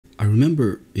I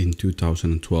remember in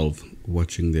 2012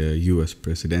 watching the US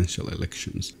presidential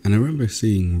elections, and I remember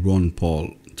seeing Ron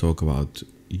Paul talk about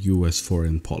US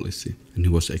foreign policy, and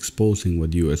he was exposing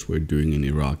what US were doing in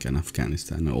Iraq and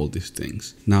Afghanistan and all these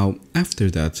things. Now, after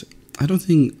that, I don't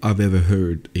think I've ever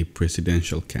heard a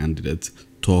presidential candidate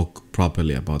talk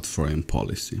properly about foreign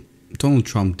policy. Donald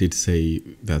Trump did say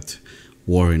that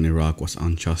war in Iraq was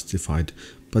unjustified,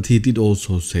 but he did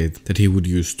also say that he would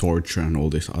use torture and all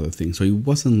these other things. So it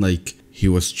wasn't like he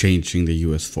was changing the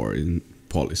US foreign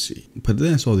policy. But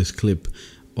then I saw this clip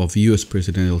of US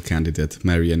presidential candidate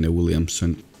Marianne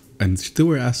Williamson, and they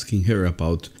were asking her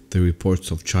about the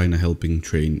reports of China helping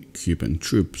train Cuban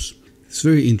troops. It's a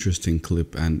very interesting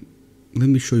clip, and let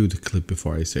me show you the clip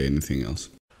before I say anything else.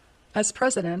 As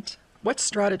president, what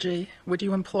strategy would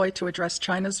you employ to address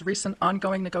China's recent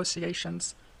ongoing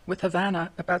negotiations with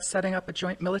Havana about setting up a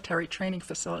joint military training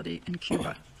facility in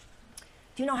Cuba?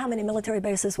 Do you know how many military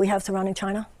bases we have surrounding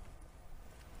China?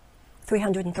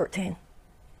 313.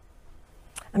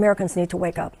 Americans need to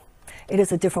wake up. It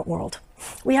is a different world.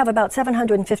 We have about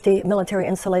 750 military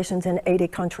installations in 80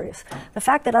 countries. The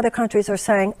fact that other countries are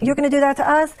saying, you're going to do that to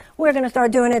us, we're going to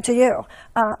start doing it to you.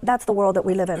 That's the world that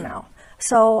we live in now.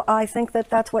 So I think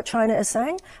that that's what China is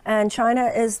saying, and China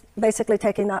is basically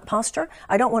taking that posture.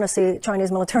 I don't want to see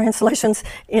Chinese military installations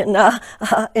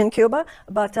in Cuba,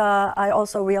 but I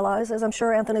also realize, as I'm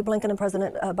sure Anthony Blinken and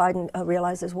President Biden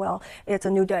realize as well, it's a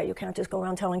new day. You can't just go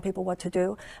around telling people what to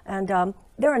do. And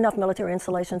there are enough military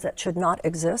installations that should not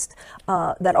exist,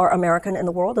 that are American in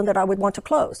the world, and that I would want to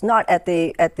close, not at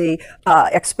the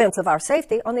expense of our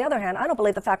safety. On the other hand, I don't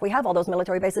believe the fact we have all those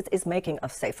military bases is making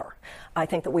us safer. I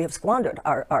think that we have squandered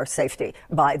our safety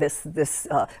by this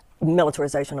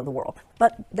militarization of the world.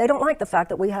 But they don't like the fact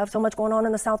that we have so much going on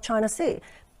in the South China Sea,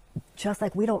 just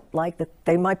like we don't like that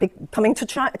they might be coming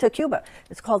to Cuba.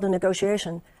 It's called a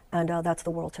negotiation, and that's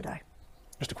the world today.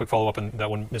 Just a quick follow-up on that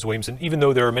one, Ms. Williamson. Even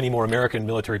though there are many more American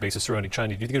military bases surrounding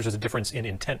China, do you think there's a difference in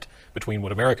intent between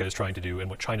what America is trying to do and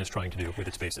what China is trying to do with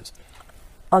its bases?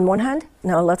 On one hand,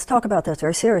 now let's talk about this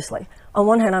very seriously. On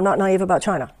one hand, I'm not naive about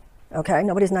China. Okay,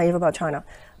 nobody's naive about China.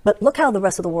 But look how the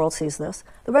rest of the world sees this.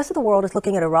 The rest of the world is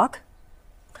looking at Iraq.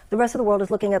 The rest of the world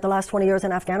is looking at the last 20 years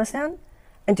in Afghanistan.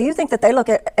 And do you think that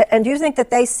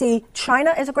they see China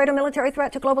as a greater military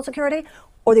threat to global security,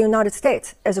 or the United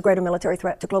States as a greater military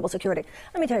threat to global security?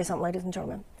 Let me tell you something, ladies and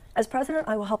gentlemen. As president,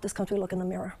 I will help this country look in the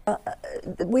mirror.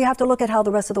 We have to look at how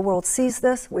the rest of the world sees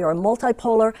this. We are a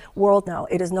multipolar world now.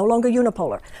 It is no longer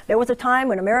unipolar. There was a time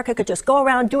when America could just go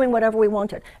around doing whatever we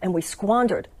wanted, and we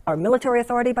squandered our military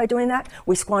authority by doing that.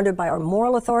 We squandered by our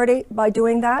moral authority by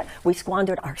doing that. We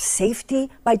squandered our safety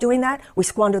by doing that. We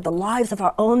squandered the lives of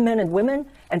our own men and women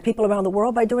and people around the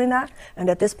world by doing that. And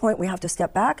at this point, we have to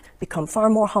step back, become far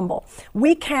more humble.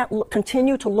 We can't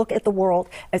continue to look at the world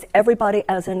as everybody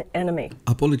as an enemy.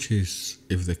 Apologies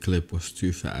if the clip was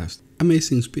too fast.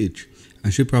 Amazing speech.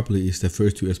 And she probably is the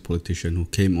first US politician who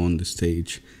came on the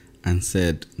stage and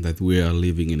said that we are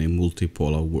living in a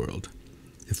multipolar world.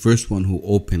 The first one who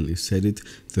openly said it,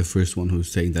 the first one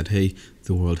who's saying that, hey,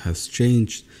 the world has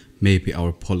changed, maybe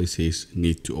our policies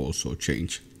need to also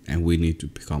change, and we need to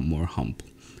become more humble.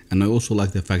 And I also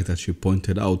like the fact that she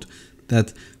pointed out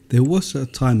that there was a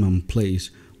time and place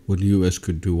when the US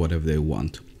could do whatever they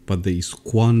want, but they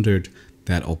squandered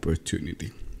that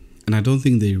opportunity. And I don't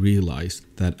think they realized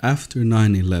that after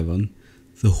 9/11,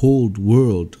 the whole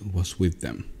world was with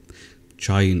them.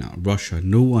 China, Russia,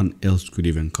 no one else could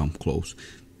even come close.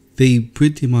 They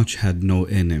pretty much had no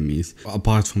enemies,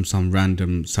 apart from some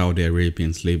random Saudi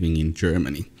Arabians living in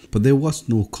Germany. But there was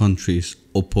no countries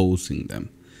opposing them.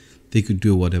 They could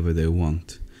do whatever they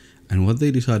want. And what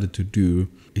they decided to do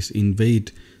is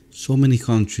invade so many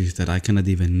countries that I cannot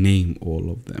even name all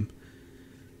of them.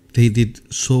 They did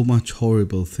so much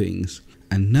horrible things,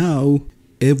 and now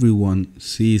everyone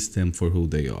sees them for who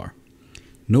they are.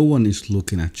 No one is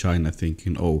looking at China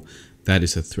thinking, oh, that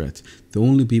is a threat. The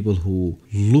only people who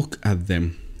look at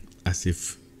them as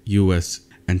if US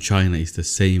and China is the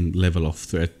same level of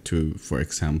threat to, for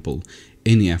example,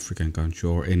 any African country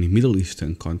or any Middle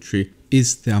Eastern country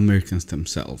is the Americans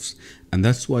themselves. And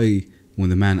that's why when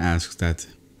the man asks that,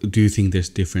 do you think there's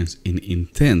difference in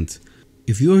intent?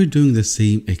 If you're doing the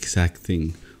same exact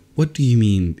thing, what do you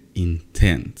mean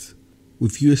intent?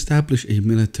 If you establish a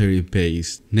military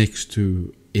base next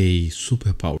to a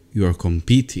superpower you are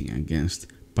competing against,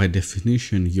 by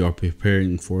definition you are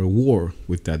preparing for a war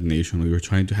with that nation, or you're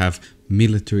trying to have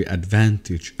military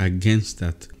advantage against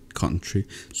that country.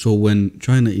 So when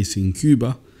China is in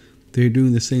Cuba, they're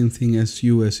doing the same thing as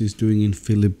US is doing in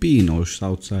Philippines or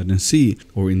South China Sea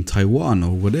or in Taiwan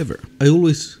or whatever. I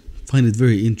always find it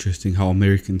very interesting how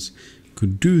Americans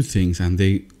could do things and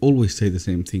they always say the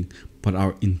same thing, but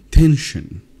our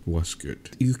intention was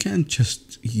good. You can't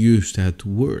just use that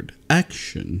word.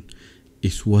 Action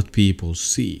is what people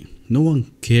see. No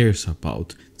one cares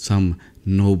about some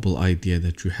noble idea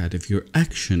that you had if your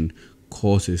action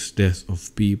causes death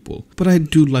of people. But I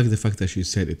do like the fact that she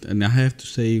said it, and I have to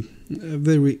say,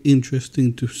 very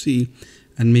interesting to see,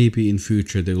 and maybe in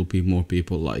future there will be more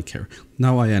people like her.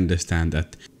 Now I understand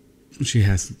that she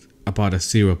has about a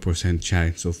 0%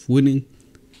 chance of winning,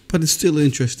 but it's still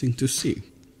interesting to see.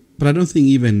 But I don't think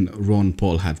even Ron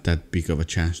Paul had that big of a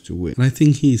chance to win. And I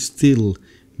think he still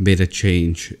made a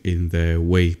change in the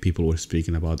way people were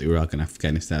speaking about Iraq and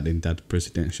Afghanistan in that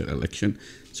presidential election.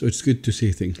 So it's good to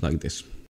see things like this.